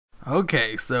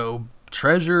Okay, so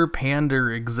Treasure Pander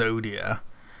Exodia.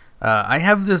 I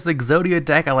have this Exodia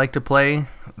deck I like to play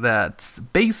that's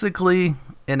basically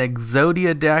an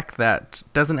Exodia deck that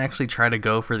doesn't actually try to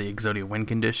go for the Exodia win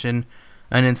condition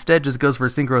and instead just goes for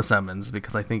Synchro summons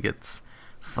because I think it's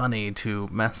funny to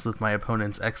mess with my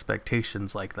opponent's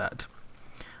expectations like that.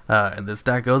 And this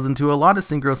deck goes into a lot of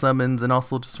Synchro summons and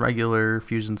also just regular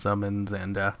fusion summons,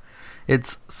 and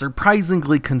it's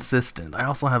surprisingly consistent. I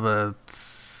also have a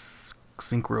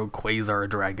Synchro Quasar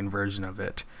Dragon version of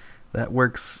it that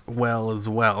works well as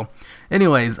well.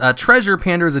 Anyways, Treasure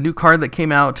Pander is a new card that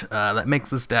came out that makes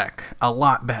this deck a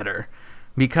lot better.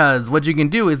 Because what you can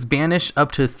do is banish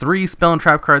up to 3 spell and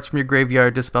trap cards from your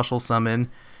graveyard to special summon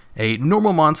a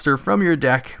normal monster from your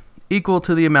deck equal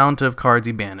to the amount of cards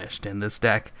you banished. And this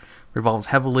deck revolves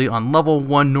heavily on level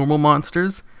 1 normal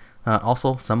monsters,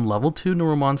 also some level 2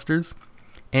 normal monsters.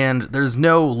 And there's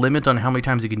no limit on how many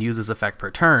times you can use this effect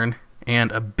per turn.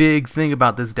 And a big thing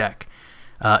about this deck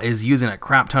is using a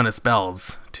crap ton of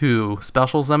spells to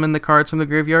special summon the cards from the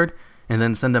graveyard and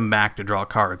then send them back to draw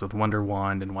cards with Wonder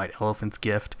Wand and White Elephant's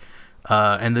Gift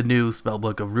and the new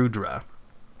spellbook of Rudra.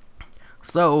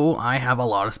 So I have a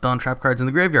lot of spell and trap cards in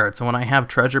the graveyard, so when I have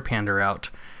Treasure Pander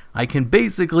out, I can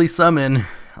basically summon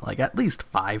like at least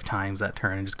 5 times that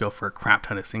turn and just go for a crap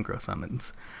ton of Synchro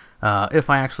summons if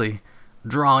I actually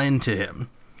draw into him.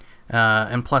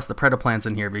 And plus the Predaplant's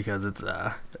in here because it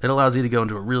allows you to go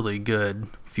into a really good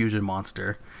fusion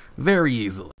monster very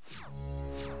easily.